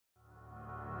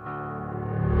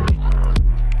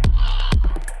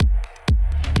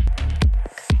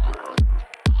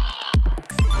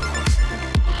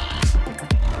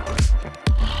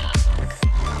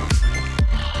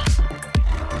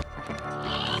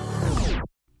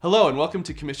Hello and welcome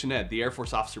to CommissionED, the Air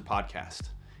Force Officer Podcast.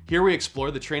 Here we explore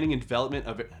the training and development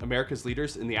of America's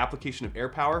leaders in the application of air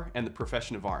power and the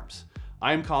profession of arms.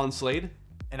 I am Colin Slade.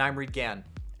 And I'm Reed Gann,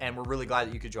 and we're really glad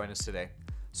that you could join us today.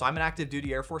 So I'm an active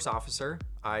duty Air Force officer.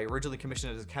 I originally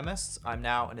commissioned as a chemist. I'm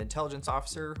now an intelligence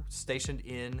officer stationed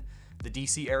in the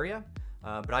DC area,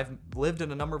 but I've lived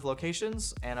in a number of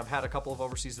locations and I've had a couple of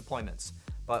overseas deployments.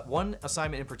 But one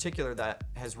assignment in particular that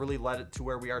has really led it to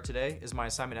where we are today is my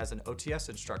assignment as an OTS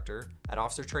instructor at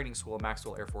Officer Training School at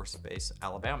Maxwell Air Force Base,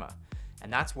 Alabama.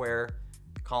 And that's where,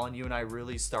 Colin, you and I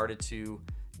really started to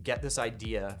get this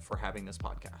idea for having this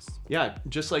podcast. Yeah,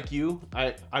 just like you,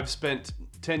 I've spent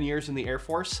 10 years in the Air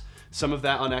Force, some of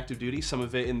that on active duty, some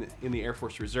of it in the Air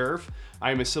Force Reserve.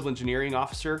 I am a civil engineering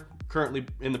officer, currently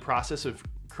in the process of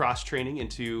cross-training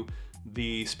into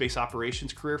the space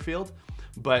operations career field.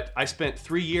 But I spent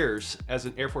 3 years as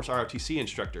an Air Force ROTC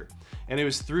instructor. And it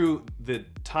was through the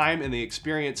time and the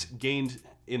experience gained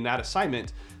in that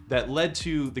assignment that led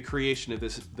to the creation of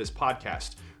this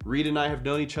podcast. Reed and I have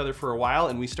known each other for a while,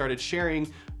 and we started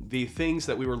sharing the things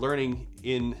that we were learning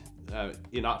in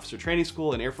Officer Training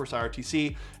School and Air Force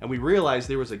ROTC, and we realized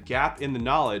there was a gap in the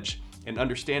knowledge and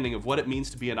understanding of what it means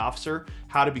to be an officer,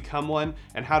 how to become one,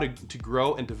 and how to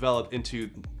grow and develop into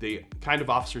the kind of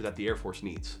officer that the Air Force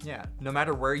needs. Yeah, no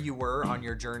matter where you were on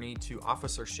your journey to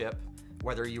officership,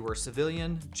 whether you were a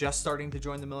civilian just starting to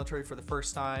join the military for the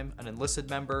first time, an enlisted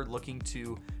member looking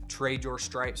to trade your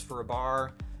stripes for a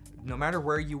bar, no matter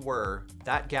where you were,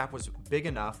 that gap was big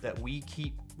enough that we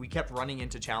kept running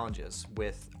into challenges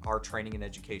with our training and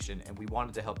education, and we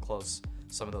wanted to help close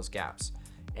some of those gaps.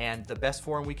 And the best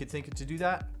forum we could think of to do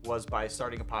that was by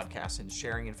starting a podcast and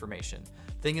sharing information.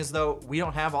 Thing is though, we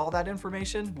don't have all that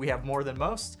information. We have more than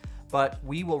most, but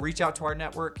we will reach out to our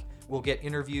network. We'll get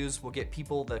interviews. We'll get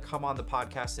people that come on the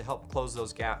podcast to help close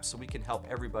those gaps so we can help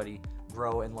everybody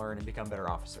grow and learn and become better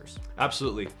officers.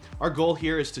 Absolutely. Our goal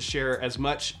here is to share as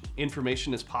much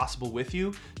information as possible with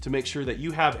you to make sure that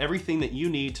you have everything that you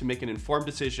need to make an informed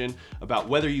decision about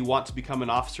whether you want to become an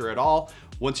officer at all.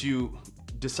 Once you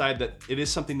decide that it is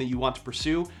something that you want to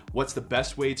pursue, what's the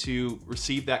best way to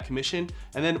receive that commission,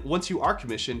 and then once you are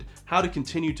commissioned, how to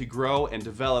continue to grow and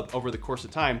develop over the course of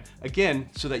time, again,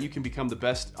 so that you can become the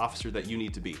best officer that you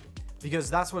need to be. Because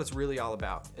that's what it's really all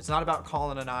about. It's not about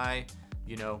Colin and I,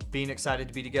 being excited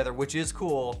to be together, which is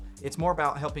cool. It's more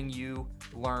about helping you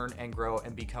learn and grow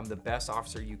and become the best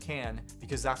officer you can,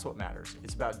 because that's what matters.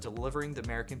 It's about delivering the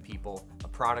American people a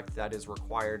product that is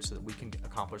required so that we can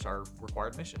accomplish our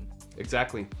required mission.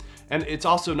 Exactly. And it's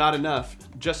also not enough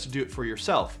just to do it for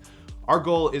yourself. Our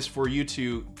goal is for you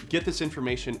to get this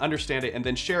information, understand it, and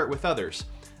then share it with others.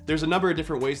 There's a number of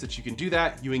different ways that you can do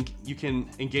that. You can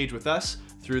engage with us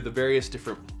through the various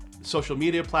different social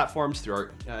media platforms, through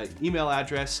our email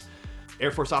address,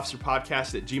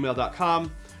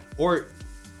 airforceofficerpodcast@gmail.com, or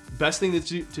best thing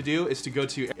to do is to go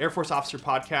to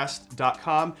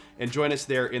airforceofficerpodcast.com and join us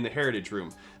there in the Heritage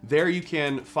Room. There you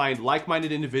can find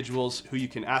like-minded individuals who you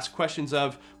can ask questions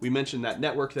of. We mentioned that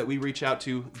network that we reach out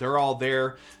to. They're all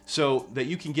there so that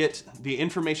you can get the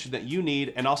information that you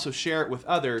need and also share it with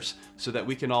others so that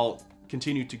we can all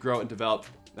continue to grow and develop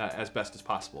as best as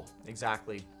possible.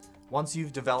 Exactly. Once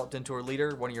you've developed into a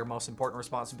leader, one of your most important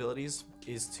responsibilities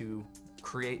is to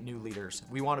create new leaders.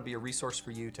 We want to be a resource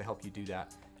for you to help you do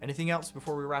that. Anything else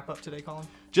before we wrap up today, Colin?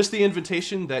 Just the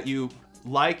invitation that you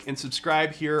like and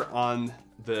subscribe here on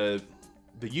the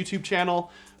YouTube channel.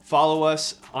 Follow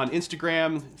us on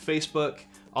Instagram, Facebook,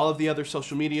 all of the other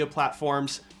social media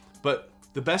platforms. But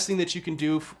the best thing that you can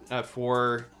do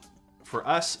for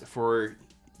us, for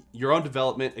your own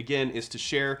development, again, is to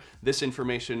share this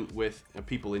information with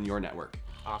people in your network.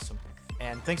 Awesome.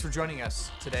 And thanks for joining us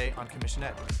today on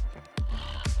CommissionED.